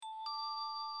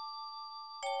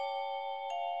Hello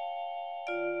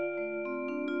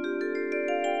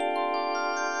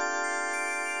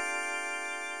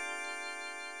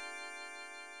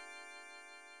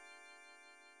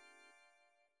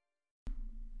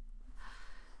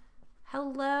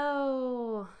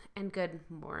and good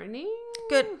morning.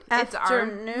 Good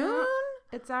afternoon.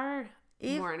 It's our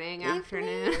morning,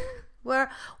 afternoon. Evening?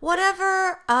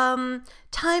 Whatever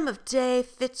time of day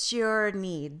fits your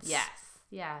needs.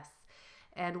 Yes.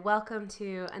 And welcome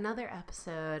to another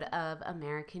episode of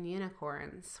American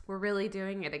Unicorns. We're really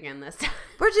doing it again this time.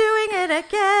 We're doing it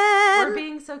again. We're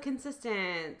being so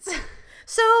consistent.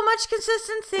 So much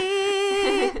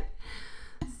consistency.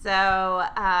 So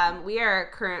we are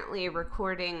currently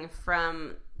recording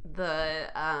from the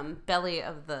belly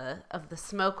of the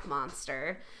smoke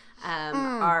monster.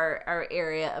 Our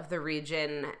area of the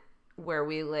region where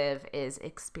we live is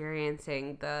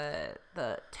experiencing the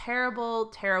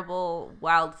terrible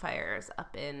wildfires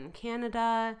up in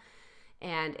Canada,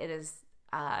 and it is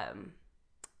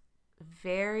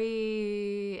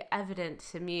very evident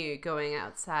to me going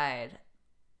outside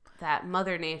that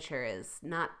Mother Nature is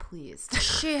not pleased.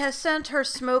 She has sent her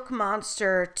smoke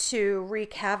monster to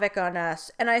wreak havoc on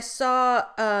us. And I saw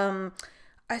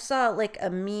like a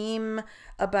meme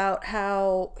about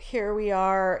how here we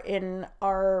are in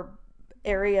our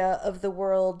area of the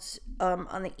world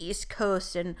on the East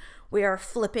Coast, and we are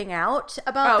flipping out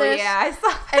about this. Oh, yeah, I saw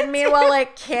that. And meanwhile,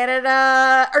 like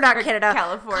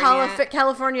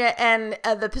California and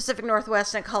the Pacific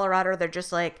Northwest and Colorado, they're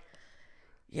just like,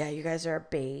 yeah, you guys are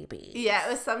babies. Yeah, it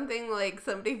was something like,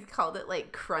 somebody called it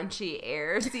like crunchy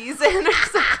air season or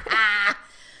something.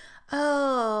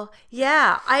 Oh,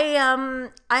 yeah. I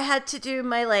had to do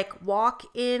my like walk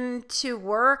into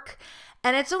work,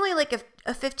 and it's only like a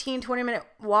 15-20 minute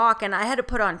walk, and I had to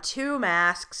put on 2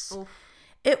 masks. Oof.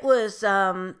 It was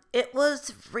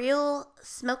real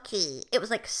smoky. It was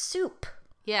like soup.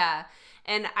 Yeah.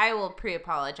 And I will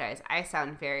pre-apologize. I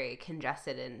sound very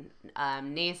congested and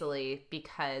nasally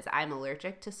because I'm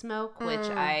allergic to smoke, which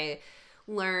I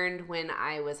learned when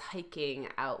I was hiking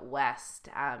out west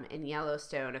in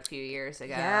Yellowstone a few years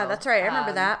ago. Yeah, that's right. I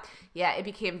remember that. Yeah, it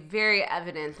became very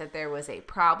evident that there was a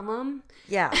problem.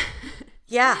 Yeah.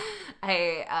 Yeah.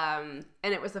 And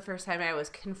it was the first time I was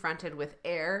confronted with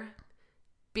air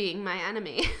being my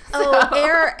enemy.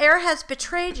 Air has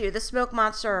betrayed you. The smoke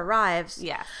monster arrives.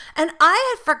 Yeah. And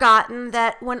I had forgotten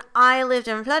that when I lived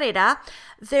in Florida,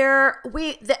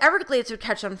 the Everglades would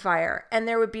catch on fire, and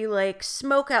there would be like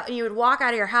smoke out, and you would walk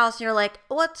out of your house and you're like,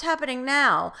 what's happening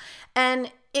now?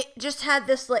 And it just had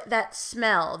this like that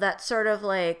smell, that sort of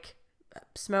like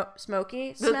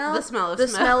smoky smell. The smell of the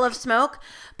smoke. Smell of smoke.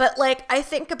 But like I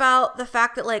think about the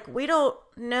fact that like we don't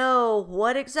know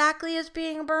what exactly is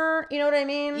being burned. You know what I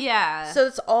mean? Yeah. So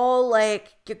it's all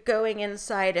like going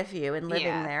inside of you and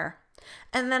living there.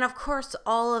 And then of course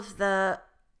all of the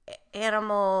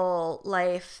animal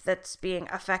life that's being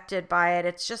affected by it.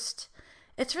 It's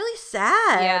really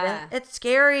sad. Yeah. It's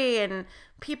scary, and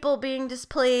people being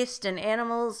displaced and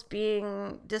animals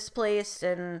being displaced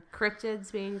and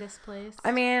cryptids being displaced.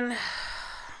 I mean,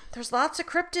 there's lots of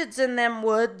cryptids in them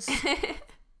woods.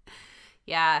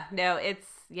 Yeah, no, it's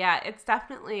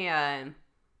definitely a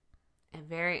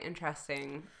very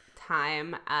interesting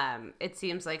time. It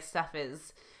seems like stuff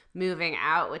is moving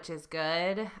out, which is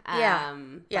good. But yeah,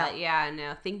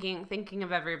 no, thinking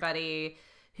of everybody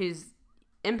who's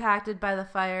impacted by the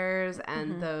fires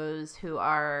and those who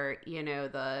are,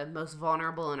 the most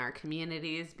vulnerable in our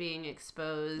communities being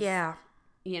exposed,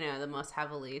 the most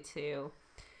heavily to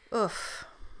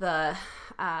the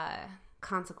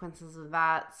consequences of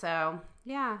that. So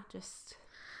yeah, just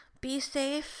be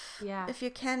safe if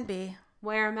you can be.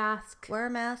 Wear a mask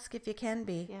if you can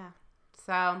be. Yeah.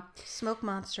 So smoke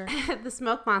monster. The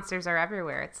smoke monsters are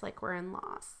everywhere. It's like we're in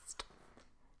Lost.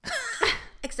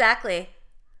 Exactly.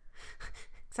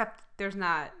 Except there's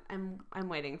not. I'm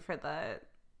waiting for the,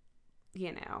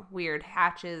 weird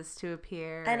hatches to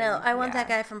appear. I know. I want that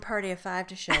guy from Party of Five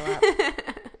to show up.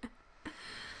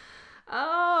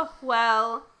 Oh,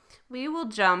 well, we will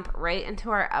jump right into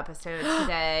our episode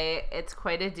today. It's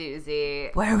quite a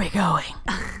doozy. Where are we going?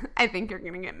 I think you're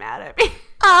going to get mad at me.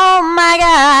 Oh, my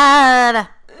God.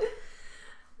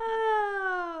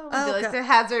 Would you like to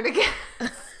hazard a guess?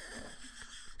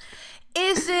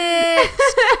 Is it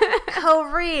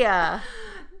Korea?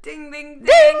 Ding, ding, ding.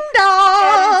 Ding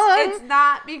dong. It's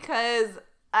not because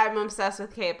I'm obsessed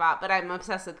with K-pop, but I'm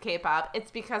obsessed with K-pop. It's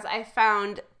because I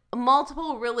found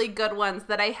multiple really good ones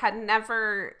that I had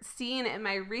never seen in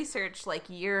my research like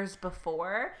years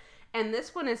before. And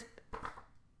this one is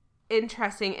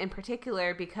interesting in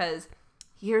particular because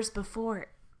years before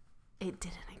it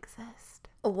didn't exist.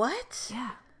 What?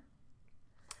 Yeah.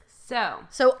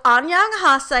 So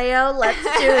annyeonghaseyo, let's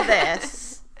do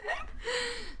this.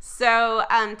 So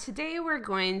today we're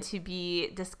going to be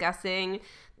discussing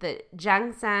the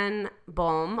Jangsan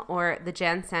Boem, or the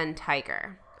Jangsan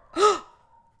tiger. Oh,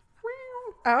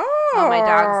 my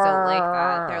dogs don't like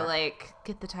that. They're like,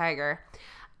 get the tiger.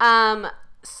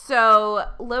 So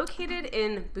located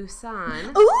in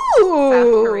Busan,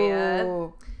 South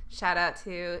Korea. Shout out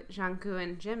to Jungkook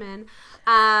and Jimin.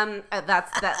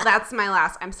 That's my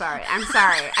last. I'm sorry.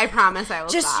 I promise I will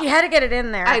stop. You had to get it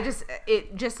in there.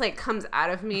 It just like comes out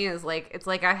of me as like, it's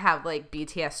like I have like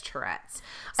BTS Tourette's.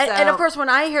 So, and of course, when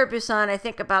I hear Busan, I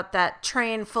think about that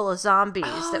train full of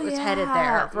zombies that was headed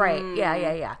there. Right.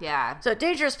 Yeah. So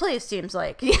dangerous place, seems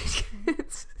like.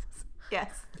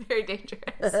 Yes, very dangerous.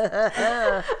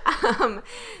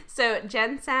 So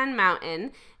Jangsan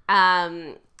Mountain,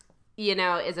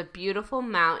 is a beautiful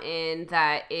mountain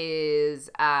that is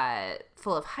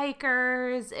full of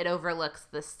hikers. It overlooks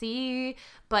the sea,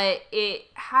 but it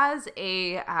has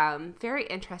a very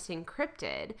interesting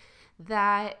cryptid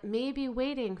that may be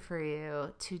waiting for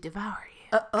you to devour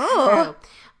you.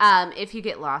 If you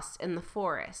get lost in the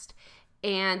forest.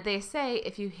 And they say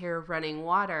if you hear running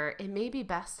water, it may be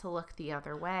best to look the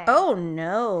other way. Oh,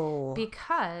 no.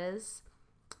 Because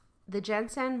the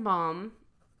Jangsan Boem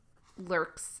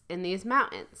lurks in these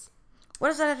mountains. What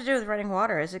does that have to do with running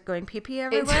water? Is it going pee-pee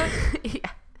everywhere?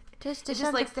 Yeah. It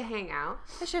just likes to hang out.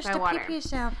 It's just by a water. pee-pee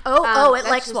sound. It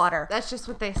likes water. That's just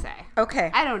what they say.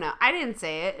 Okay. I don't know. I didn't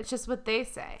say it. It's just what they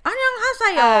say.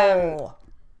 annyeonghaseyo.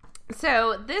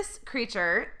 So this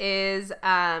creature is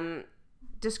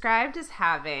described as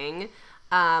having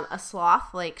a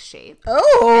sloth-like shape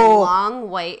and long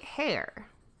white hair.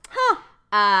 Huh.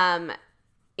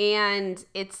 And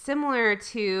it's similar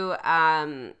to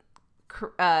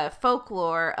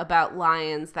folklore about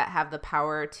lions that have the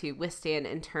power to withstand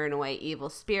and turn away evil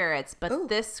spirits. But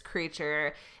this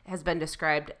creature has been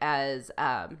described as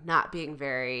not being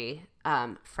very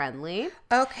friendly.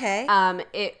 Okay.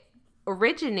 It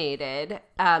originated,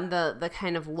 the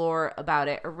kind of lore about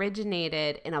it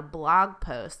originated in a blog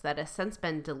post that has since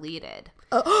been deleted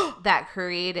that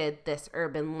created this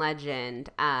urban legend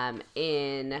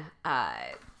in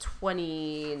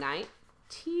 2019.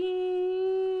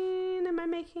 Am I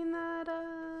making that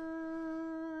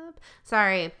up?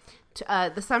 Sorry.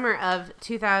 The summer of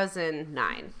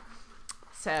 2009.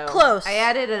 So close. I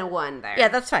added a 1 there. Yeah,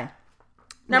 that's fine.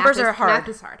 Numbers are hard. Math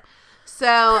is hard.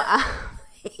 So...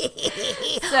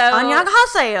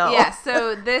 annyeonghaseyo. Yeah,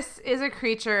 so this is a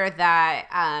creature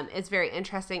that is very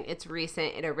interesting. It's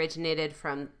recent. It originated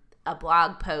from a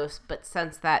blog post, but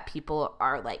since that, people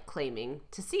are like claiming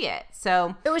to see it.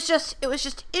 So it was just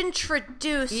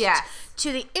introduced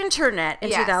to the internet in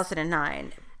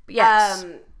 2009. Yes.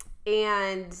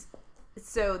 And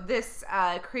so this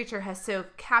creature has so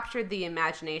captured the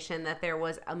imagination that there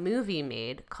was a movie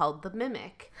made called The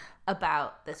Mimic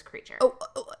about this creature. Oh,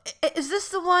 is this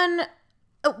the one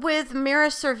with Mira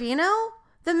Sorvino,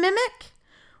 The Mimic?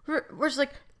 Where it's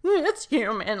like, it's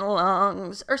human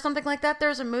lungs, or something like that.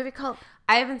 There's a movie called...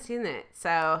 I haven't seen it,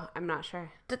 so I'm not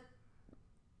sure.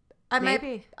 I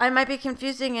might be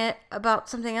confusing it about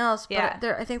something else, but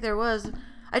I think there was...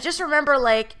 I just remember,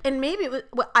 like, and maybe it was...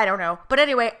 Well, I don't know. But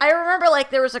anyway, I remember,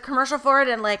 like, there was a commercial for it,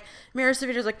 and, like, Mira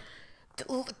Sorvino's, like,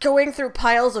 going through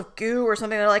piles of goo or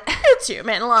something. They're like, it's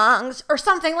human lungs, or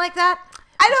something like that.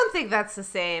 I don't think that's the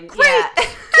same. Great. Yeah. Keep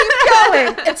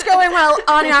going. It's going well.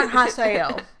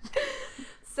 annyeonghaseyo.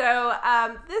 So,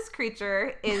 this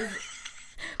creature is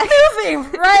moving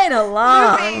right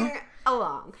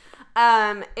along.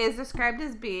 Is described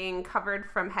as being covered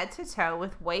from head to toe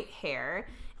with white hair,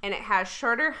 and it has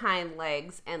shorter hind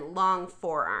legs and long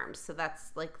forearms. So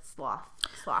that's like sloth.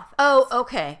 Oh,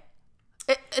 okay.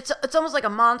 It's almost like a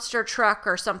monster truck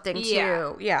or something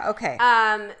too. Yeah. Okay.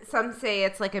 Some say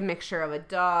it's like a mixture of a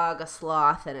dog, a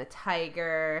sloth, and a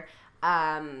tiger.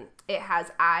 It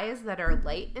has eyes that are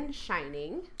light and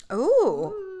shining.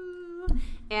 Ooh.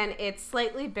 And it's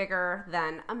slightly bigger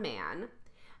than a man.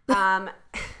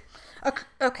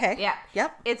 Okay. Yeah.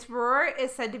 Yep. Its roar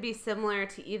is said to be similar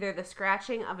to either the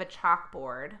scratching of a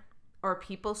chalkboard or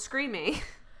people screaming,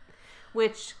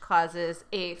 which causes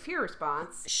a fear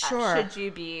response. Sure. Should you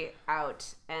be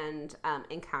out and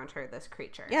encounter this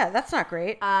creature. Yeah, that's not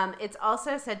great. It's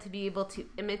also said to be able to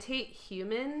imitate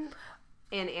human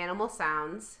and animal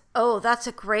sounds. Oh, that's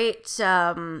a great,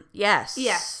 yes.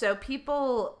 Yes, so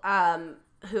people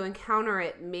who encounter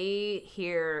it may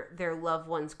hear their loved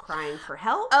ones crying for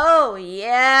help. Oh,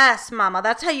 yes, Mama.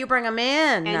 That's how you bring them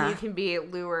in. And you can be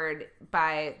lured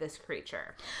by this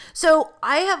creature. So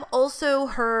I have also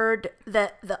heard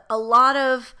that a lot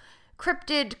of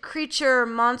cryptid creature,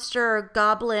 monster,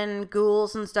 goblin,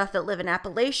 ghouls, and stuff that live in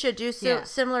Appalachia do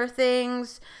similar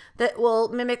things that will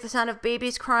mimic the sound of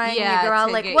babies crying. Yeah, and you go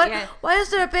out like, what? Yeah. Why is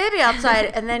there a baby outside?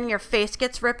 And then your face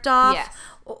gets ripped off. Yes.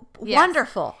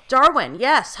 Wonderful. Yes. Darwin,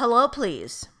 yes. Hello,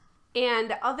 please.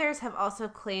 And others have also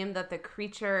claimed that the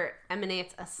creature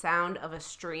emanates a sound of a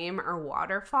stream or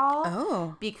waterfall.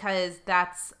 Oh. Because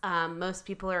that's, most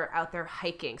people are out there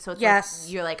hiking. So it's yes.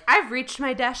 like, you're like, I've reached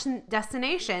my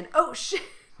destination. Oh, shit.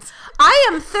 I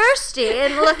am thirsty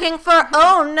and looking for,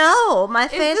 oh no, my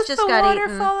face just got eaten. Is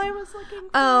this the waterfall I was looking for?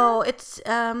 Oh,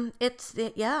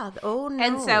 oh no.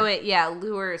 And so it,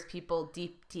 lures people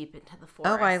deep into the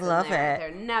forest. Oh, I love it.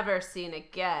 They're never seen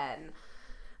again.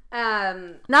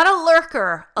 Not a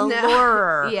lurker, a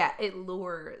lurer. Yeah, it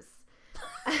lures.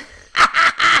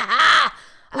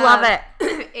 Love it.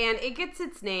 And it gets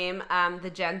its name,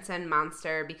 the Jangsan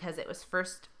monster, because it was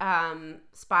first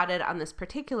spotted on this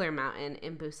particular mountain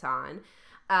in Busan.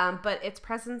 But its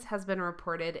presence has been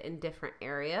reported in different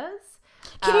areas.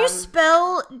 Can you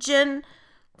spell Jin?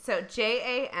 So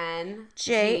Jan.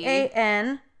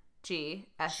 Jan. Gsan.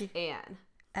 San.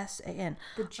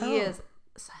 The G is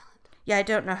silent. Yeah, I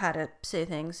don't know how to say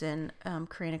things in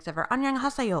Korean except for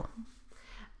안녕하세요.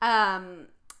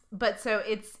 But so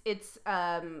it's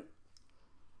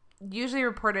usually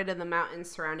reported in the mountains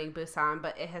surrounding Busan,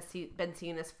 but it has been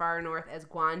seen as far north as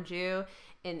Gwangju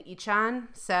in Icheon.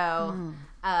 So,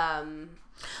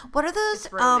 what are those?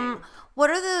 What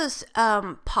are those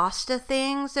pasta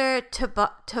things? They're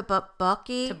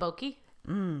tteokbokki. Tteokbokki.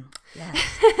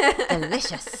 Yes,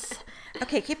 delicious.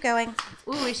 Okay, keep going.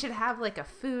 Ooh, we should have like a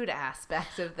food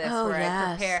aspect of this where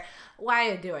I prepare.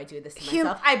 Why do I do this to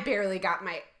myself? I barely got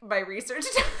my research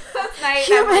done last night.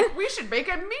 I'm like, we should make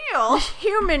a meal.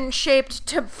 Human-shaped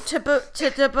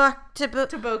tteokbokki.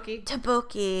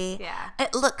 Yeah.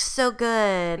 It looks so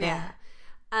good. Yeah.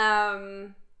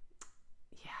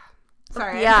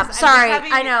 Sorry. Yeah.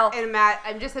 I know.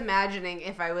 I'm just imagining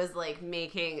if I was like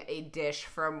making a dish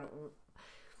from.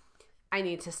 I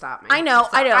need to stop myself.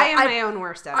 I know. I am my own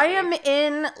worst enemy. I am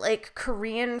in like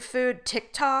Korean food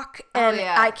TikTok, and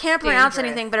I can't pronounce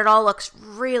anything, but it all looks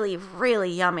really,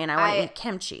 really yummy, and I want to eat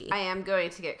kimchi. I am going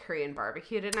to get Korean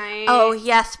barbecue tonight. Oh,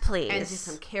 yes, please. And do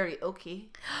some karaoke.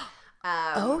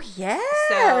 Oh, yes.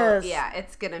 So, yeah,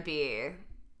 it's going to be...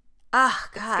 Oh,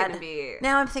 God. It's going to be...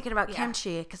 Now I'm thinking about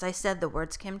kimchi, because I said the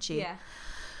words kimchi. Yeah.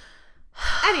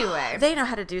 Anyway. They know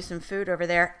how to do some food over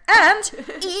there. And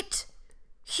eat...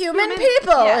 Human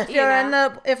people. If you're a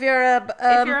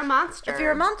monster. If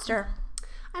you're a monster.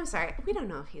 I'm sorry. We don't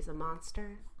know if he's a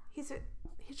monster. He's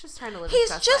just trying to live. He's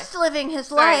just living his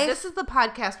life. This is the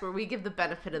podcast where we give the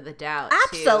benefit of the doubt.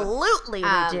 Absolutely,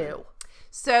 we do.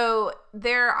 So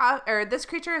this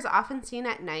creature is often seen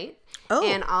at night,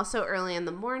 and also early in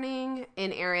the morning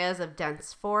in areas of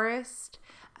dense forest.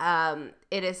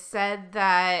 It is said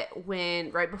that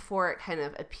right before it kind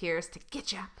of appears to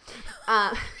get you,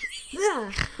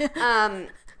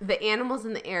 the animals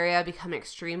in the area become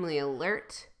extremely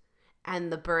alert,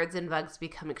 and the birds and bugs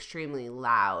become extremely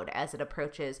loud as it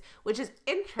approaches, which is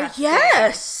interesting.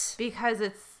 Yes, because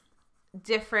it's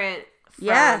different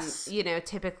from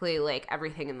typically like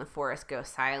everything in the forest goes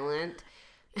silent.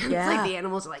 Yeah. It's like the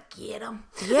animals are like, get them.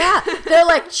 Yeah, they're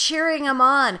like cheering them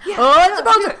on. Yeah. Oh, it's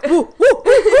about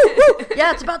to.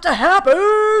 Yeah, it's about to happen.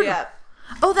 Yeah.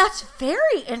 Oh, that's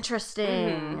very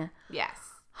interesting. Mm-hmm. Yes.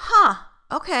 Huh.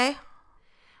 Okay.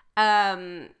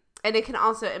 And it can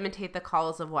also imitate the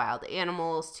calls of wild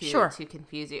animals to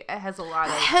confuse you. It has a lot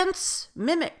of hence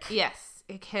mimic. Yes,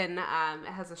 it can.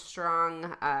 It has a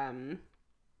strong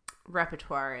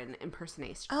repertoire and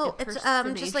impersonation. Oh, it's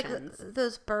just like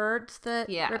those birds that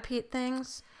repeat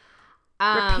things.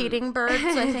 Repeating birds,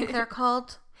 I think they're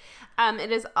called.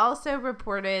 It is also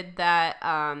reported that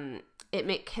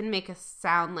it can make a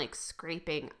sound like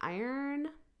scraping iron.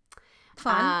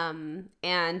 Fun.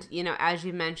 And as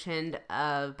you mentioned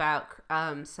about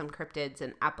some cryptids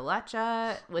in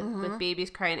Appalachia with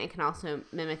babies crying, it can also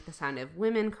mimic the sound of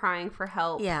women crying for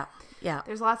help. Yeah. Yeah.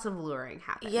 There's lots of luring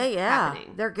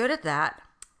happening. They're good at that.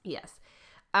 Yes.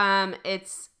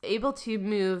 It's able to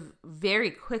move very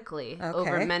quickly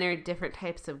over many different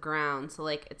types of ground. So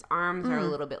like its arms are a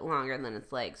little bit longer than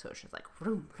its legs, so it's just like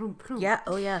vroom, vroom, vroom. Yeah.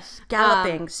 Oh yes.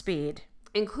 Galloping speed.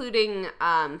 Including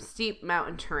steep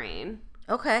mountain terrain.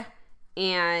 Okay.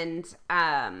 And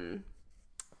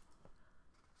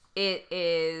it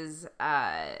is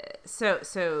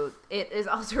so it is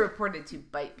also reported to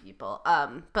bite people.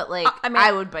 But like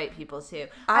I would bite people too.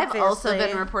 Obviously. I've also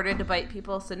been reported to bite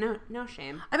people, so no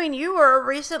shame. I mean, you were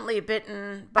recently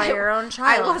bitten by your own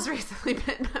child. I was recently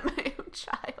bitten by my own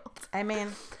child. I mean,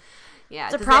 yeah,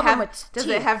 it's a problem with teeth. Does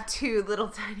it have two little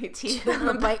tiny teeth?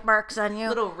 Little bite marks on you.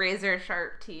 Little razor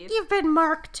sharp teeth. You've been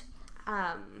marked.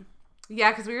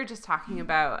 Yeah, because we were just talking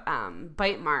about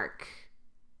bite mark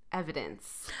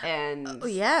evidence and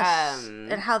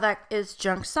and how that is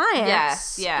junk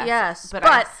science. Yes. But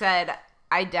I said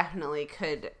I definitely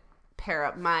could pair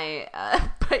up my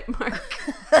bite mark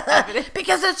evidence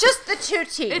because it's just the two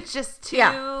teeth. It's just two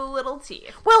little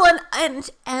teeth. Well,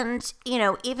 and you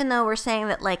know, even though we're saying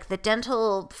that like the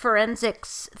dental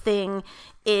forensics thing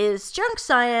is junk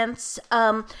science,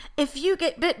 if you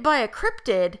get bit by a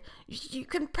cryptid, you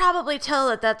can probably tell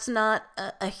that that's not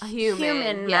a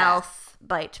human mouth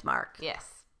bite mark.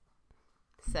 Yes.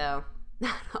 So,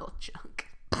 not all junk.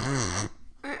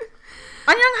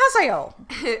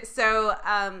 안녕하세요. So,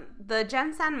 the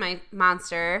Jangsan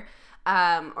monster,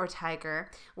 or tiger,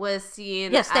 was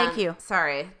seen... Yes, thank you.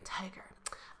 Sorry, tiger.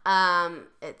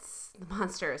 The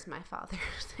monster is my father's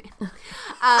name.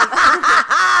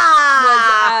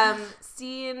 Was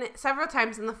seen several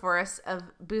times in the forests of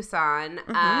Busan.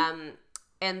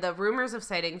 And the rumors of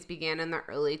sightings began in the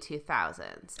early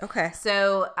 2000s. Okay.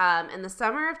 So, in the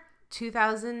summer of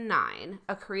 2009,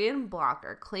 a Korean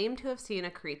blogger claimed to have seen a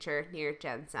creature near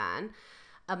Jangsan,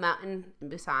 a mountain in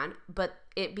Busan, but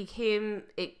it began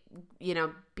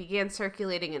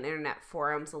circulating in internet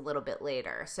forums a little bit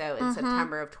later. So in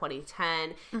September of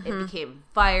 2010, it became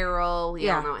viral. We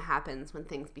all know what happens when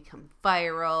things become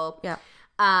viral. Yeah.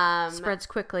 Spreads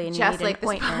quickly and just you need like an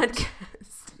ointment.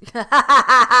 This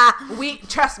podcast.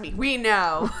 Trust me, we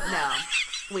know. No,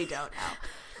 we don't know.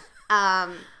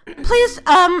 Please, in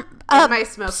my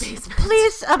smoke basement.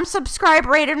 Please, subscribe,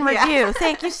 rate, and review.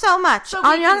 Thank you so much.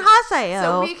 안녕하세요.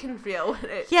 So we can feel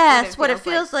what it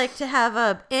feels like to have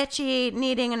a itchy,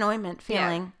 needing an ointment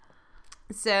feeling.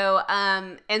 Yeah. So,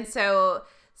 and so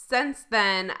since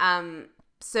then,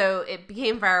 so it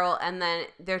became viral, and then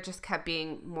there just kept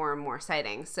being more and more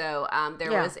sightings. So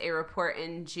there was a report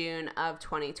in June of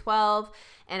 2012,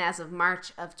 and as of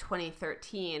March of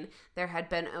 2013, there had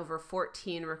been over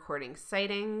 14 recording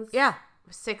sightings. Yeah.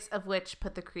 6 of which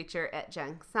put the creature at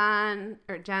Jangsan.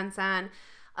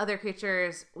 Other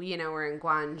creatures, were in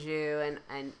Gwangju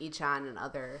and Icheon and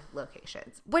other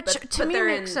locations. Which to me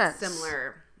makes sense.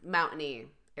 Similar mountainy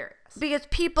areas. Because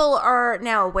people are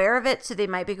now aware of it, so they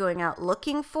might be going out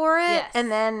looking for it. Yes.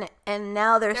 And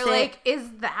now they're saying, like,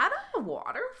 is that a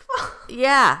waterfall?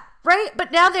 Yeah. Right?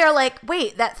 But now they're like,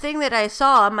 wait, that thing that I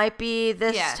saw might be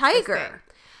this tiger. This thing.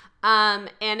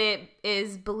 And it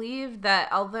is believed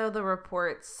that although the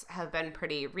reports have been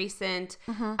pretty recent,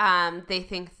 they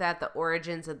think that the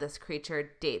origins of this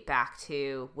creature date back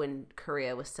to when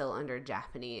Korea was still under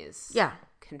Japanese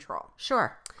control.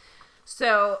 Sure.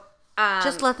 So,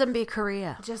 just let them be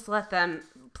Korea. Please let them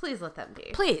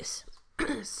be. Please.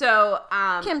 So,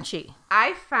 kimchi.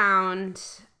 I found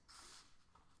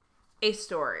a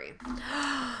story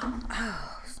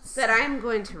that I'm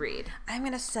going to read. I'm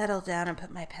going to settle down and put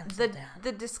my pencil down.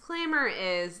 The disclaimer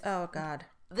is... Oh, God.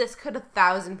 This could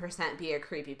 1,000% be a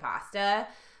creepypasta,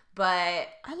 but...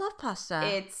 I love pasta.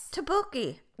 It's...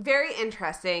 Tteokbokki. Very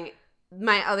interesting.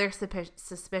 My other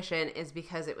suspicion is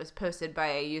because it was posted by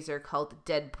a user called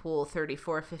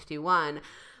Deadpool3451.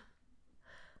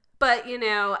 But,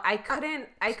 I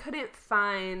couldn't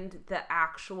find the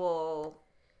actual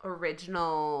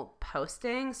original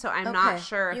posting, so I'm not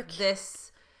sure if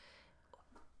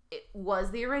it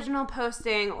was the original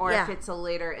posting or if it's a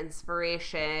later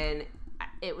inspiration.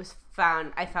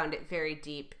 I found it very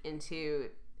deep into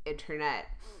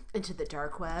the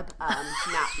dark web.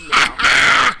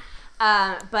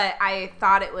 But I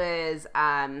thought it was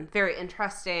very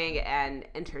interesting and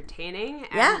entertaining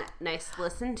and nice to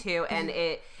listen to, and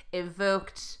it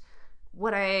evoked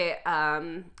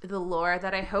the lore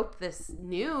that I hope this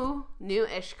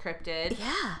new-ish cryptid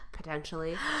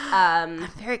potentially I'm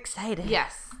very excited.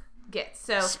 Yes.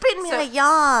 So spin me a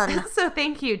yawn. So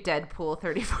thank you,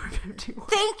 Deadpool3451.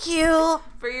 Thank you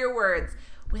for your words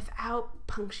without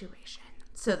punctuation.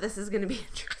 So this is going to be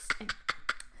interesting.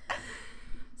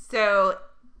 So,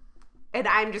 and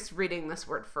I'm just reading this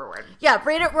word for word. Yeah,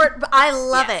 read it word. I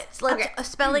love it. Let's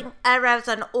spelling arrives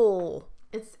on O.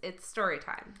 It's story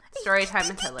time. Story time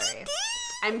with Hillary.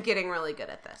 I'm getting really good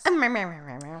at this.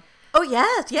 Oh,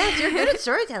 yes, you're good at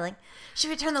storytelling. Should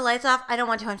we turn the lights off? I don't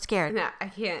want to. I'm scared. No, I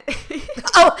can't.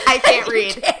 I can't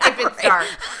read if it's dark.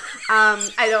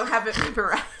 I don't have it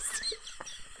memorized.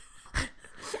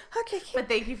 Okay, cute. But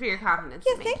thank you for your confidence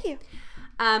Yeah, in me. thank you.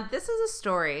 This is a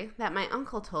story that my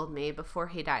uncle told me before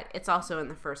he died. It's also in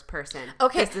the first person.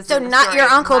 Okay, This so isn't a not story your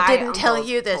uncle my didn't tell uncle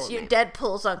you this. told You me.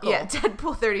 Deadpool's uncle. Yeah,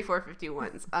 Deadpool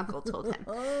 3451's uncle told him.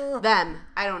 Them.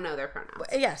 I don't know their pronouns.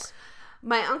 Yes.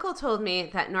 My uncle told me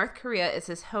that North Korea is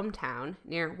his hometown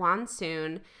near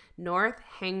Wonsun, North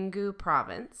Hanggu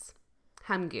Province.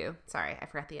 Hamgu. Sorry, I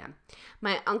forgot the M.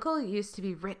 My uncle used to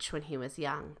be rich when he was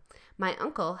young. My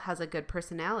uncle has a good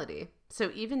personality.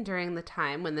 So even during the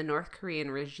time when the North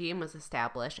Korean regime was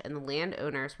established and the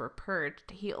landowners were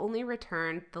purged, he only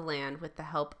returned the land with the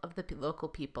help of the local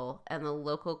people, and the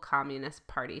local Communist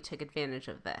Party took advantage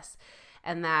of this.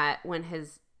 And that when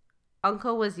his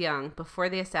uncle was young, before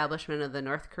the establishment of the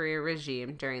North Korea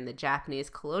regime during the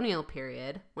Japanese colonial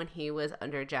period, when he was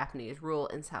under Japanese rule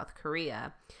in South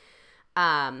Korea.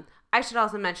 I should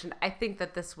also mention, I think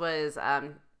that this was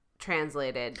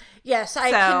translated. Yes,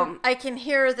 I can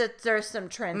hear that there's some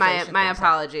translation. My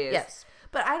apologies. Yes.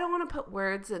 But I don't want to put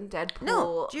words in Deadpool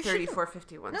No,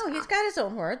 3451. No, he's got his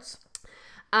own words.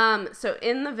 So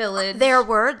in the village, Their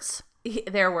words.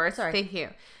 Their words. Sorry. Thank you.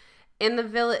 In the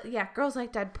village, yeah, girls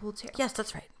like Deadpool too. Yes,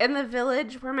 that's right. In the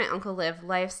village where my uncle lived,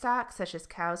 livestock such as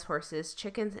cows, horses,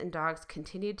 chickens, and dogs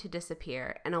continued to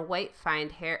disappear, and a white fine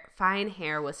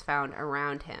hair was found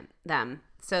around them.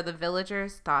 So the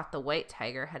villagers thought the white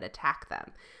tiger had attacked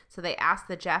them. So they asked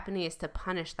the Japanese to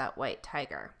punish that white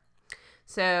tiger.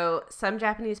 So some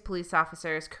Japanese police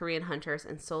officers, Korean hunters,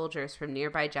 and soldiers from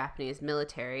nearby Japanese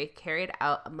military carried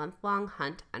out a month-long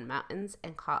hunt on mountains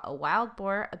and caught a wild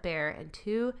boar, a bear, and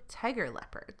 2 tiger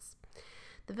leopards.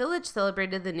 The village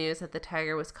celebrated the news that the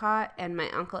tiger was caught, and my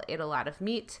uncle ate a lot of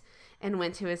meat and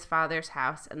went to his father's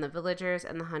house, and the villagers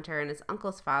and the hunter and his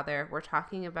uncle's father were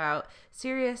talking about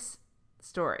serious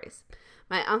stories.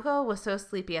 My uncle was so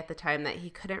sleepy at the time that he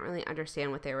couldn't really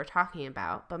understand what they were talking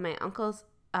about, but my uncle's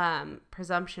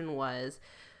presumption was,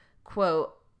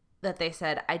 quote, that they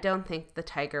said, "I don't think the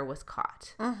tiger was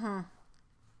caught." Mm-hmm.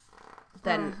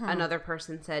 Then another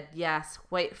person said, "Yes,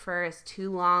 white fur is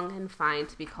too long and fine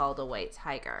to be called a white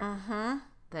tiger." Mm-hmm.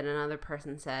 Then another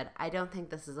person said, "I don't think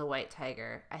this is a white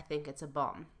tiger. I think it's a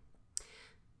Boem."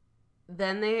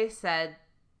 Then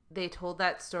they told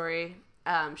that story.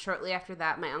 Shortly after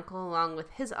that, my uncle, along with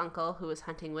his uncle, who was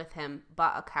hunting with him,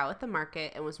 bought a cow at the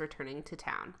market and was returning to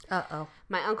town. Uh-oh.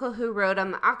 My uncle, who rode on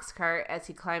the ox cart as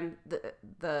he climbed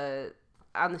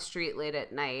on the street late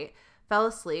at night, fell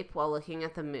asleep while looking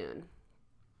at the moon.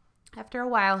 After a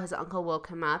while, his uncle woke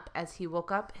him up. As he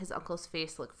woke up, his uncle's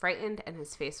face looked frightened, and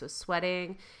his face was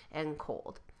sweating and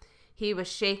cold. He was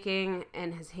shaking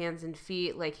in his hands and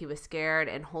feet like he was scared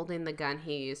and holding the gun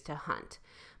he used to hunt.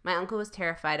 My uncle was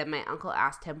terrified, and my uncle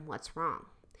asked him, "What's wrong?"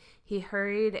 He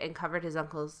hurried and covered his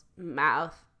uncle's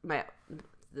mouth.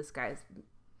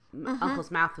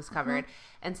 Uncle's mouth was covered,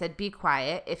 and said, "Be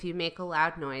quiet. If you make a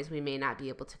loud noise, we may not be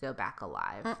able to go back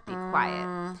alive. Be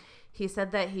quiet." He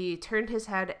said that he turned his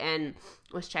head and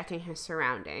was checking his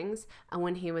surroundings. And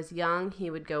when he was young,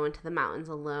 he would go into the mountains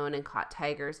alone and caught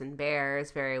tigers and bears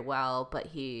very well, but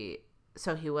he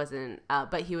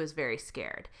was very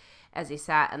scared as he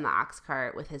sat in the ox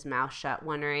cart with his mouth shut,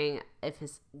 wondering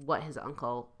what his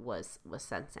uncle was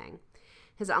sensing.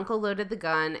 His uncle loaded the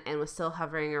gun and was still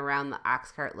hovering around the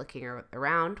ox cart looking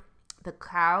around. The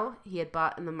cow he had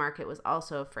bought in the market was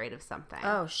also afraid of something.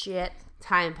 Oh, shit.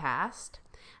 Time passed.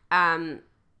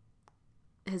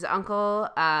 His uncle,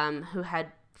 who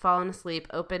had fallen asleep,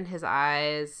 opened his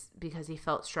eyes because he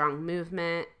felt strong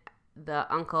movement. The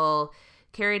uncle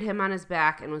carried him on his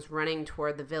back and was running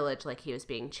toward the village like he was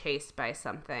being chased by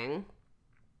something.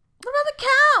 What about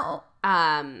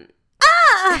the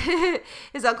cow?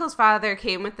 His uncle's father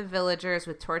came with the villagers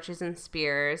with torches and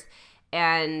spears,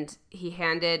 and he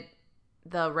handed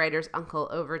the writer's uncle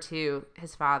over to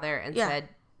his father and said,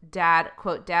 "Dad,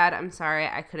 quote, Dad, I'm sorry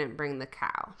I couldn't bring the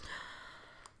cow."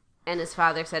 And his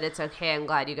father said, "It's okay. I'm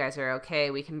glad you guys are okay.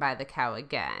 We can buy the cow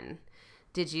again.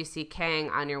 Did you see Kang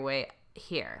on your way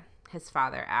here?" His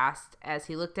father asked. As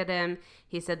he looked at him,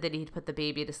 he said that he'd put the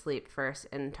baby to sleep first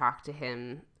and talk to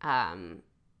him.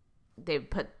 They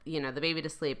put, the baby to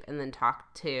sleep and then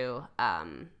talk to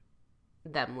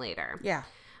them later. Yeah.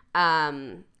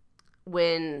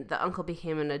 When the uncle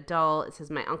became an adult, it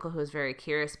says my uncle, who was very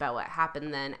curious about what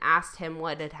happened then, asked him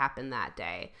what had happened that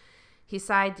day. He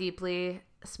sighed deeply,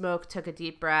 took a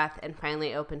deep breath, and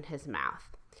finally opened his mouth.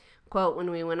 Quote,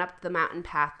 "When we went up the mountain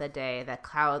path that day, that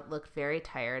cloud looked very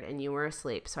tired and you were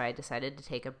asleep, so I decided to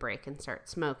take a break and start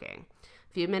smoking.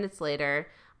 A few minutes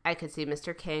later, I could see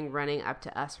Mr. King running up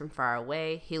to us from far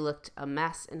away. He looked a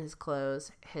mess in his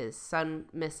clothes, his son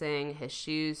missing, his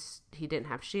shoes. He didn't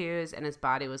have shoes, and his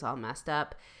body was all messed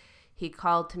up. He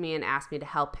called to me and asked me to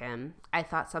help him. I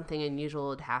thought something unusual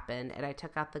had happened, and I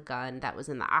took out the gun that was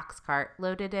in the ox cart,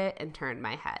 loaded it, and turned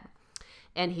my head.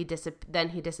 And then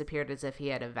he disappeared as if he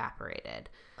had evaporated.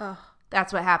 Oh.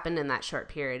 That's what happened in that short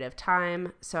period of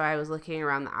time. So I was looking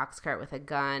around the ox cart with a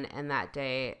gun, and that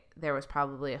day there was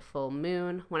probably a full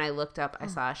moon. When I looked up, I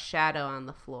saw a shadow on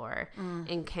the floor,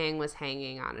 and Kang was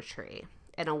hanging on a tree,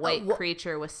 and a white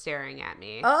creature was staring at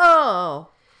me. Oh.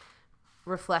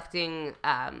 Reflecting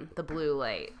the blue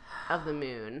light of the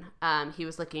moon. He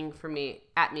was looking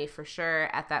at me for sure.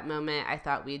 At that moment, I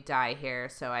thought we'd die here,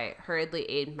 so I hurriedly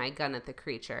aimed my gun at the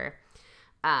creature.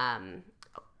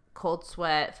 Cold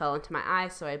sweat fell into my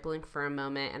eyes, so I blinked for a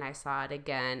moment, and I saw it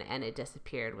again, and it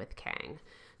disappeared with Kang.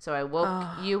 So I woke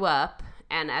you up,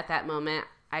 and at that moment,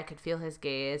 I could feel his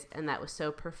gaze, and that was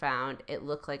so profound, it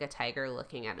looked like a tiger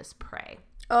looking at his prey.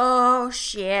 Oh,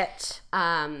 shit.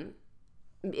 And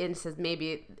it says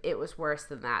maybe it was worse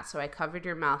than that. So I covered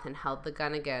your mouth and held the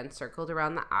gun again, circled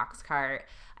around the ox cart.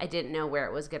 I didn't know where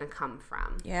it was going to come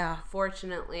from. Yeah.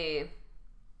 Fortunately,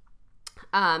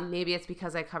 maybe it's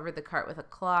because I covered the cart with a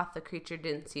cloth. The creature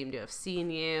didn't seem to have seen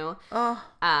you. Oh.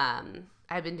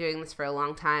 I've been doing this for a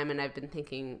long time, and I've been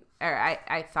thinking, or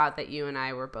I thought that you and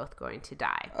I were both going to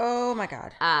die. Oh, my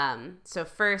God. So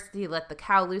first he let the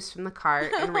cow loose from the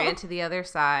cart and ran to the other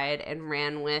side and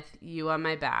ran with you on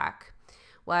my back.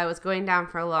 While I was going down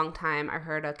for a long time, I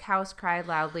heard a cow's cry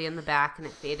loudly in the back, and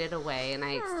it faded away, and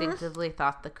I instinctively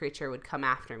thought the creature would come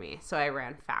after me, so I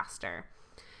ran faster.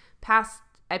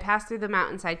 I passed through the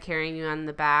mountainside carrying you on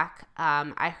the back.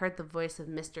 I heard the voice of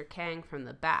Mr. Kang from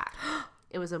the back.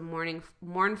 It was a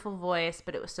mournful voice,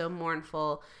 but it was so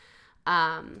mournful.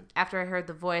 After I heard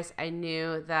the voice, I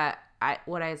knew that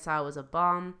what I saw was a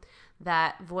bomb.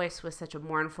 That voice was such a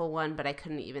mournful one, but I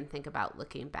couldn't even think about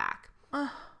looking back.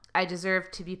 I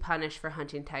deserved to be punished for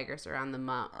hunting tigers around the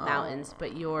mountains,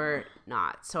 but you're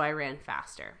not, so I ran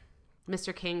faster.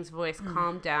 Mr. King's voice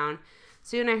calmed down.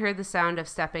 Soon I heard the sound of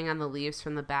stepping on the leaves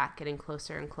from the back, getting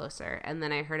closer and closer, and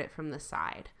then I heard it from the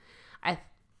side.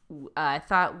 I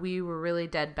thought we were really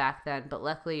dead back then, but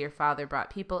luckily your father brought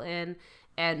people in,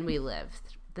 and we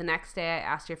lived. The next day I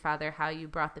asked your father how you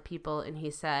brought the people, and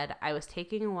he said, I was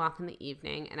taking a walk in the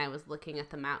evening, and I was looking at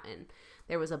the mountain.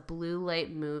 There was a blue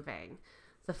light moving.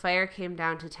 The fire came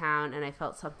down to town, and I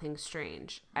felt something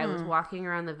strange. I was walking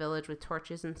around the village with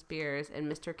torches and spears, and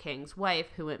Mr. King's wife,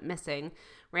 who went missing,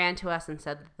 ran to us and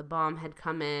said that the bomb had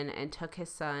come in and took his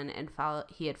son, and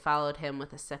he had followed him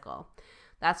with a sickle.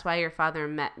 That's why your father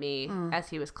met me as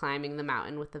he was climbing the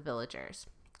mountain with the villagers.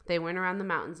 They went around the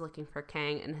mountains looking for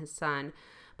Kang and his son,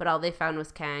 but all they found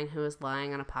was Kang, who was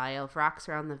lying on a pile of rocks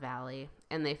around the valley,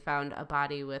 and they found a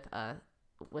body with a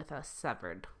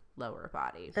severed lower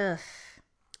body. Ugh.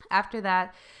 After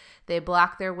that, they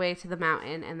blocked their way to the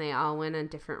mountain, and they all went on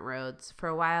different roads. For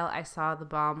a while, I saw the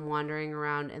bomb wandering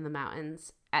around in the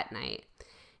mountains at night.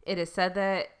 It is said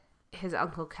that his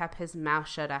uncle kept his mouth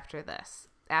shut after this.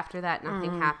 After that,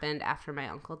 nothing happened. After my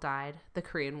uncle died, the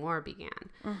Korean War began.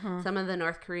 Some of the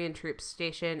North Korean troops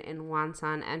stationed in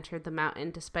Wonsan entered the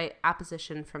mountain despite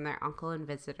opposition from their uncle and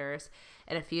visitors,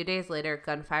 and a few days later,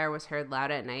 gunfire was heard loud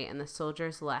at night, and the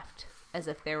soldiers left as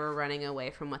if they were running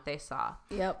away from what they saw.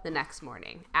 Yep. The next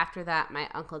morning. After that, my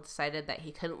uncle decided that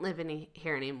he couldn't live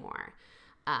here anymore,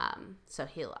 so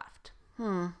he left.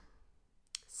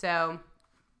 So,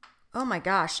 oh my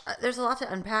gosh, there's a lot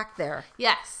to unpack there.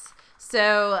 Yes.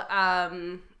 So,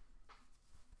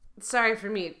 sorry for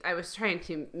me. I was trying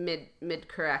to mid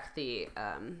correct the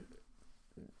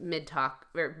mid talk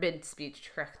or mid speech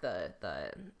correct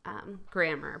the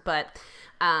grammar, but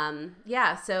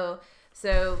yeah.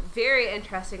 So very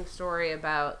interesting story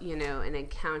about an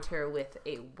encounter with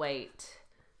a white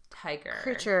tiger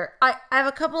creature. I have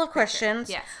a couple of questions.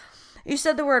 Yes. You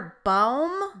said the word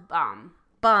Boem.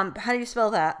 Boem. How do you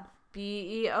spell that?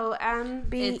 Beom.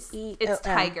 Beom. It's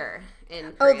tiger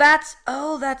in Korean. That's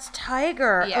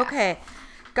tiger. Yeah. Okay.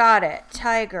 Got it.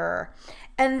 Tiger.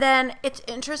 And then it's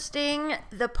interesting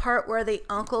the part where the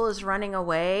uncle is running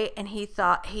away and he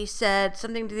said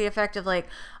something to the effect of like,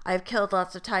 I've killed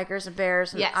lots of tigers and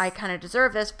bears and I kind of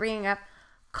deserve this, bringing up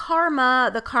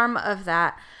the karma of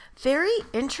that. Very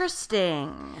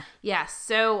interesting. Yes.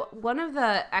 So one of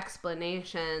the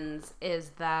explanations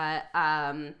is that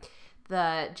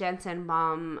the Jangsan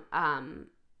Boem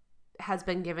has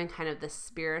been given kind of the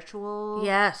spiritual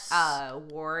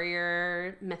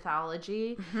warrior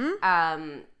mythology.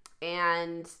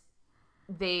 And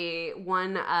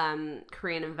one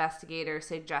Korean investigator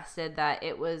suggested that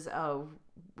it was a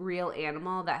real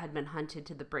animal that had been hunted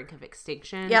to the brink of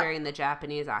extinction during the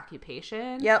Japanese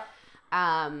occupation. Yep.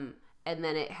 And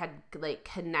then it had like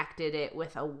connected it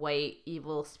with a white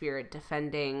evil spirit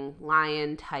defending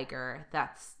lion tiger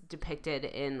that's depicted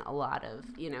in a lot of,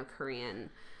 Korean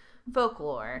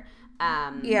folklore.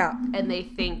 And they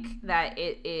think that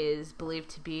it is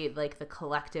believed to be like the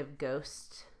collective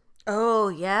ghost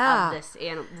of this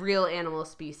real animal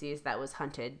species that was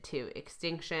hunted to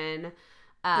extinction.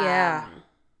 And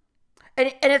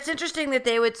it's interesting that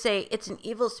they would say it's an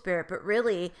evil spirit, but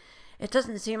really it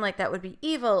doesn't seem like that would be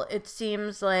evil. It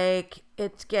seems like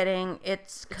it's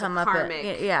come up.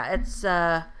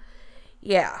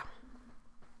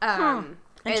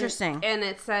 Interesting. And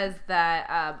it says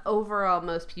that overall,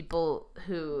 most people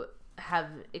who have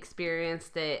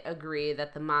experienced it agree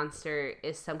that the monster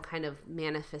is some kind of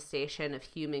manifestation of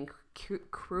human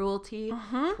cruelty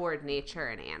toward nature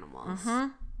and animals.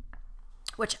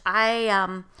 Which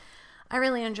I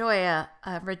really enjoy a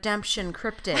redemption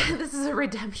cryptid. This is a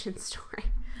redemption story.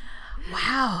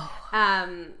 Wow.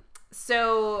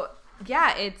 So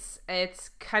yeah, it's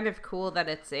kind of cool that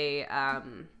it's a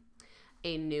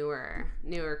newer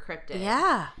cryptid.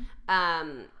 Yeah.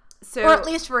 So, or at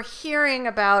least we're hearing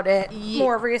about it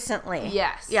more recently.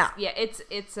 Yes. Yeah. Yeah. It's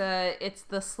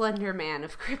the Slender Man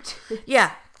of cryptids.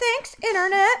 Yeah. Thanks,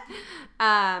 internet.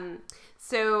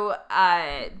 So,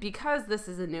 because this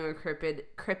is a newer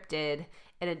cryptid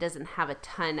and it doesn't have a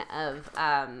ton of,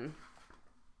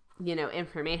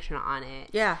 information on it.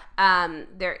 Yeah.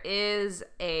 There is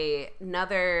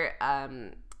another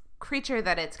creature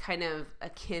that it's kind of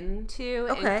akin to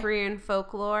in Korean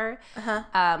folklore,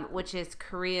 which is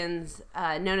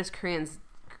known as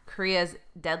Korea's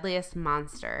deadliest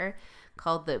monster,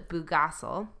 called the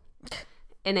Bugasal,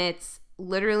 and its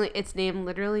name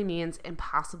literally means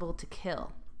impossible to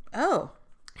kill. Oh.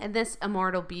 And this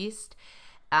immortal beast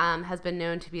has been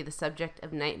known to be the subject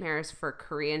of nightmares for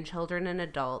Korean children and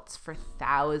adults for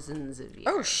thousands of years.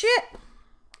 Oh, shit.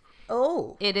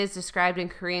 Oh. It is described in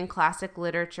Korean classic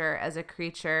literature as a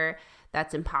creature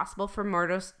that's impossible for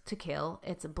mortals to kill.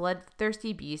 It's a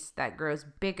bloodthirsty beast that grows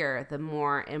bigger the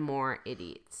more and more it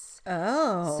eats.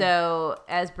 Oh. So,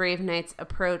 as brave knights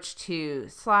approach to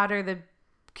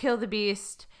kill the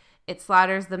beast, it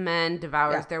slaughters the men,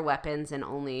 devours their weapons, and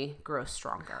only grows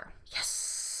stronger.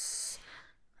 Yes.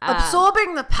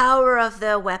 Absorbing the power of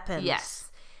their weapons.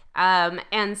 Yes.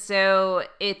 And so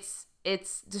it's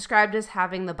described as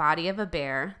having the body of a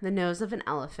bear, the nose of an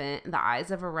elephant, the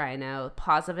eyes of a rhino,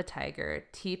 paws of a tiger,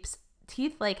 teeth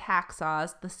like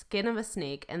hacksaws, the skin of a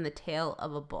snake, and the tail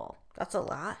of a bull. That's a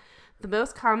lot. The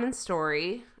most common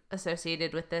story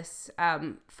associated with this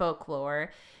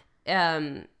folklore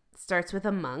starts with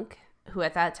a monk who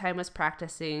at that time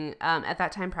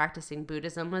practicing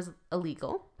Buddhism was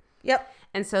illegal. Yep.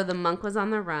 And so the monk was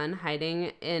on the run,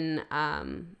 hiding in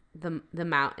the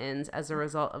mountains as a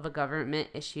result of a government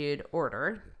issued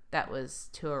order that was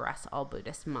to arrest all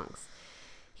Buddhist monks.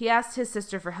 He asked his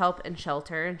sister for help and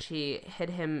shelter, and she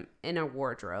hid him in a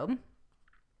wardrobe.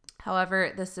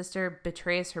 However, the sister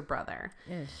betrays her brother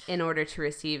in order to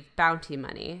receive bounty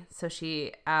money. So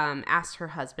she asked her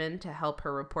husband to help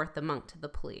her report the monk to the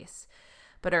police.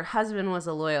 But her husband was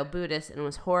a loyal Buddhist and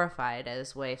was horrified at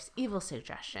his wife's evil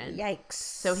suggestion. Yikes.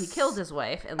 So he killed his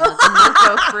wife and let the monk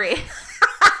go free.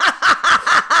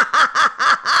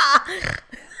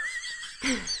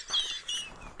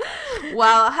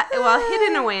 While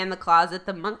hidden away in the closet,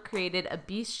 the monk created a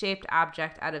beast-shaped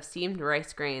object out of steamed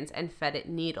rice grains and fed it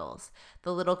needles.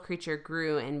 The little creature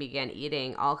grew and began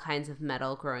eating all kinds of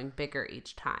metal, growing bigger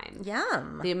each time.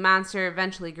 Yum. The monster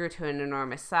eventually grew to an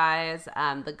enormous size.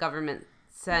 The government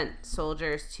sent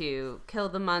soldiers to kill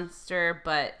the monster,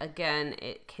 but again,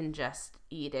 it can just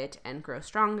eat it and grow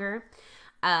stronger.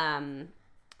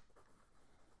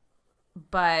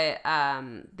 But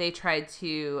they tried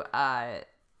to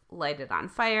light it on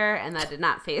fire, and that did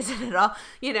not faze it at all.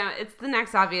 It's the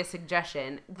next obvious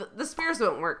suggestion. The spears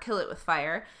won't work. Kill it with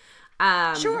fire.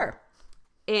 Sure.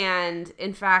 And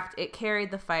in fact, it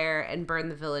carried the fire and burned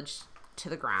the village to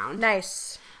the ground.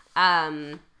 Nice.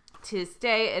 To this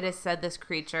day, it is said this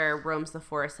creature roams the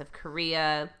forests of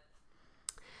Korea.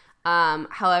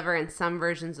 However, in some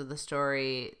versions of the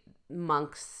story,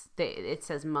 it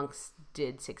says monks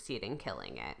did succeed in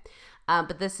killing it.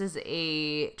 But this is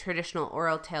a traditional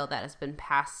oral tale that has been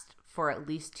passed for at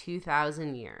least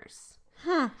 2,000 years.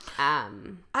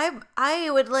 I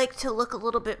would like to look a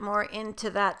little bit more into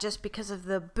that just because of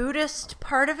the Buddhist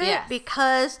part of it. Yes.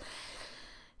 Because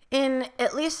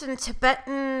at least in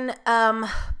Tibetan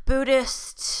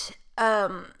Buddhist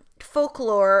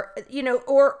folklore,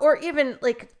 or even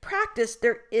like practice,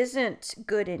 there isn't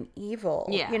good and evil,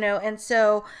 and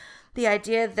so the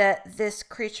idea that this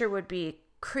creature would be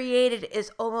created is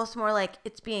almost more like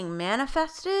it's being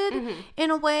manifested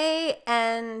in a way,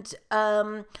 and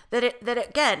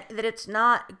that it's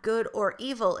not good or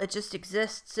evil, it just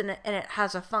exists, and it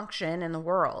has a function in the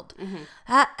world.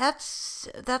 That's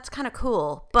kind of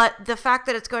cool, but the fact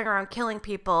that it's going around killing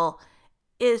people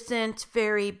isn't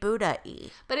very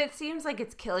Buddha-y. But it seems like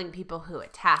it's killing people who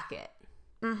attack it.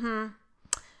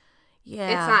 Yeah,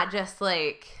 it's not just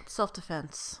like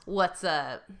self-defense. What's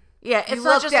up? Yeah, it's you not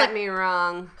looked just at like me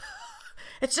wrong.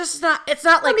 It's just not. It's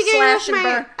not like slash and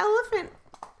burn. Elephant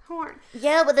horn.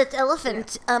 Yeah, with its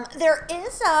elephant.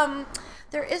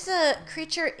 There is a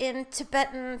creature in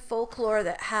Tibetan folklore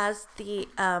that has the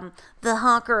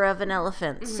honker of an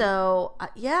elephant. So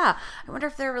I wonder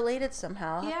if they're related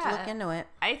somehow. I'll have to look into it.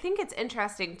 I think it's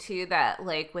interesting too that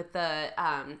like with the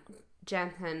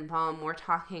Jangsan Boem, we're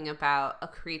talking about a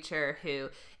creature who,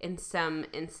 in some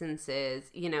instances,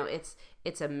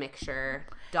 it's a mixture,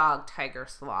 dog, tiger,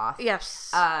 sloth.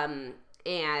 Yes.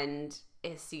 And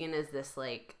is seen as this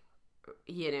like,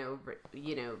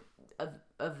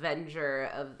 avenger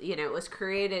of, it was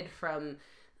created from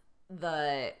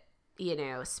the,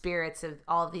 spirits of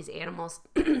all of these animals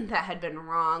that had been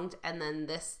wronged, and then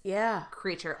this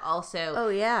creature also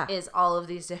is all of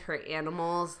these different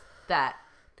animals that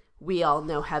we all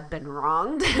know have been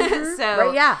wronged.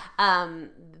 So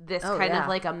this kind of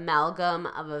like amalgam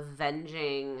of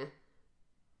avenging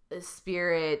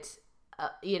spirit,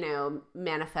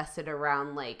 manifested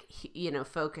around like,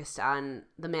 focused on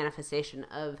the manifestation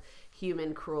of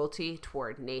human cruelty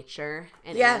toward nature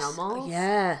and animals.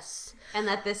 Yes. And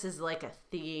that this is like a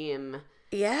theme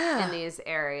in these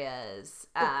areas.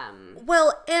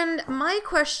 Well, and my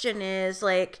question is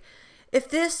like, if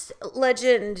this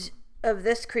legend of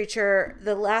this creature,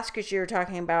 the last creature you were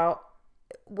talking about,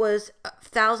 was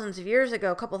thousands of years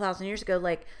ago, a couple thousand years ago,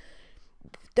 like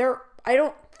I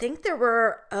don't think there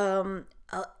were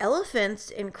elephants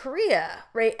in Korea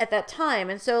right at that time,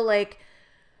 and so like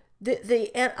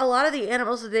a lot of the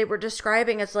animals that they were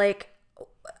describing as like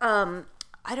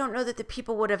I don't know that the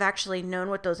people would have actually known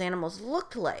what those animals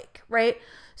looked like, right?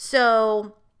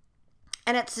 So,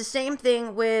 and it's the same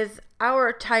thing with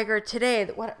our tiger today.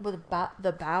 What with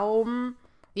the Boem?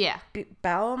 Yeah,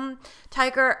 Boem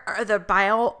tiger, or the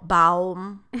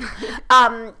Boem,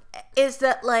 is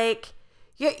that like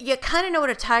you kind of know what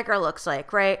a tiger looks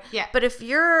like, right? Yeah. But if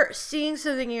you're seeing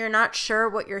something and you're not sure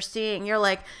what you're seeing, you're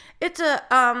like, it's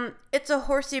a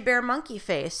horsey bear monkey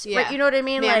face, right? You know what I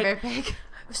mean? Man, like, bear, pig.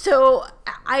 So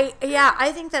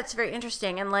I think that's very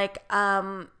interesting, and like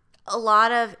a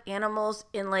lot of animals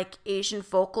in like Asian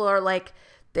folklore, like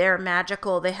they're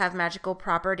magical, they have magical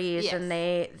properties, and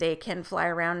they can fly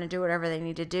around and do whatever they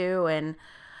need to do, and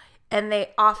they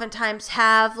oftentimes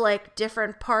have like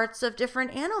different parts of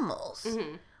different animals.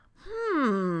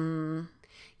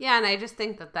 Yeah, and I just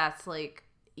think that that's like,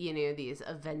 these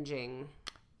avenging.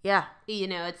 Yeah.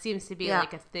 It seems to be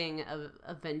like a thing of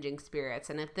avenging spirits,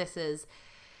 and if this is,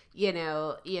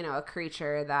 a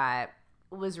creature that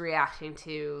was reacting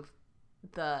to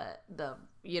the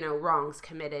wrongs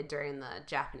committed during the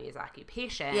Japanese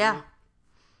occupation. Yeah.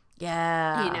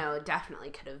 It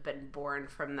definitely could have been born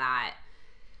from that.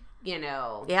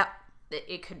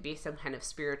 It could be some kind of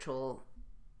spiritual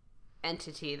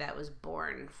entity that was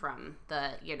born from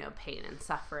the, pain and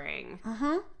suffering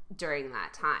during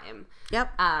that time.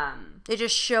 Yep. They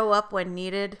just show up when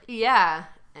needed. Yeah.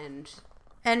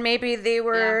 And maybe they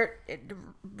were,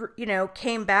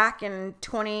 came back in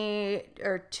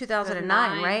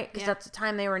 2009, right? Because that's the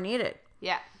time they were needed.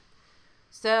 Yeah.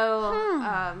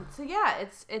 So,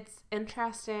 it's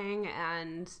interesting,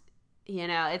 and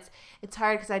it's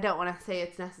hard because I don't want to say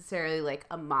it's necessarily like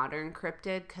a modern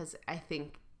cryptid, because I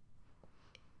think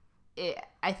it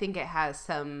has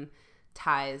some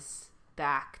ties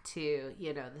back to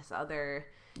this other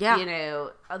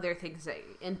other things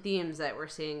and themes that we're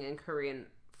seeing in Korean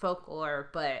folklore,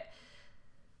 but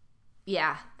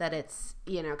that it's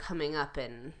coming up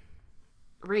in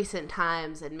recent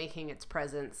times and making its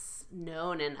presence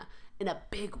known in a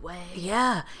big way.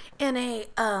 Yeah, in a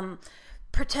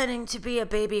pretending to be a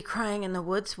baby crying in the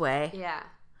woods way. Yeah.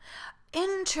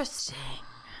 Interesting.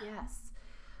 Yes.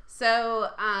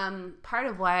 So, part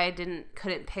of why I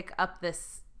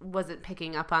wasn't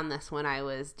picking up on this when I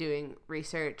was doing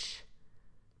research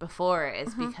before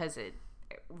is because it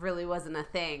really wasn't a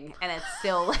thing, and it's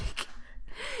still like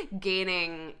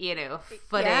gaining,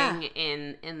 footing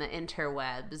in the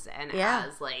interwebs, and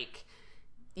as like,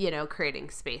 creating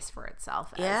space for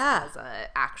itself Yeah. as a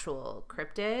actual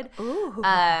cryptid. Ooh.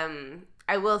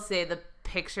 I will say the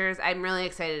pictures, I'm really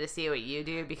excited to see what you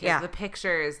do, because the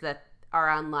pictures that are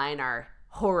online are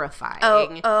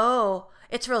horrifying. Oh,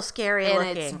 it's real scary and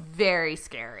looking. It's very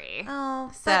scary.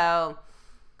 Oh, so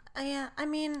yeah, I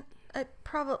mean, I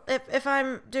probably if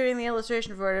I'm doing the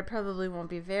illustration for it probably won't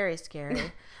be very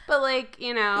scary. But like,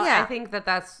 I think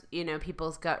that's,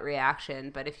 people's gut reaction.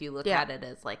 But if you look at it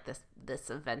as like this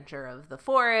adventure of the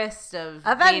forest, of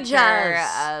Avengers,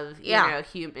 nature, of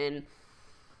human,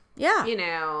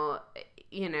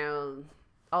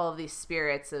 all of these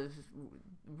spirits of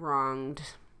wronged,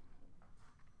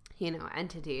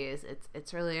 entities,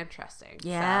 it's really interesting.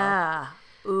 Yeah.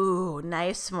 Ooh,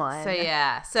 nice one.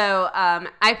 So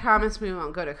I promise we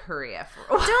won't go to Korea for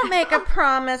a while. Don't make a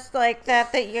promise like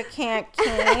that you can't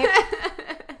keep.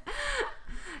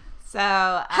 So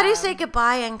how do you say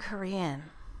goodbye in Korean?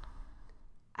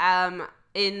 I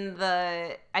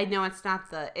know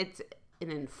it's an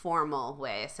informal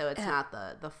way, so it's not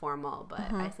the formal, but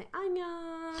I say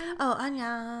annyeong. Oh,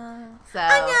 annyeong. So,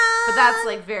 annyeong. But that's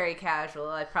like very casual.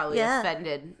 I probably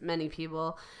offended many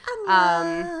people.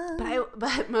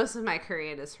 But most of my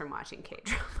Korean is from watching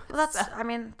K-dramas. Well,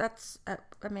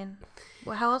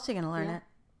 well, how else are you gonna learn it?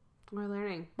 We're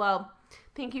learning. Well,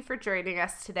 thank you for joining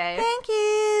us today. Thank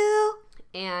you.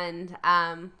 And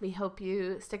we hope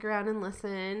you stick around and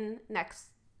listen next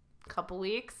couple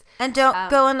weeks. And don't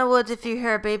go in the woods if you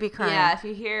hear a baby crying. Yeah, if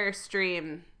you hear a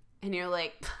stream and you're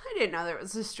like, I didn't know there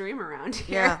was a stream around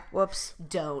here. Yeah, whoops.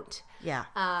 Don't. Yeah.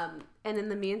 And in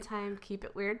the meantime, keep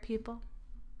it weird, people.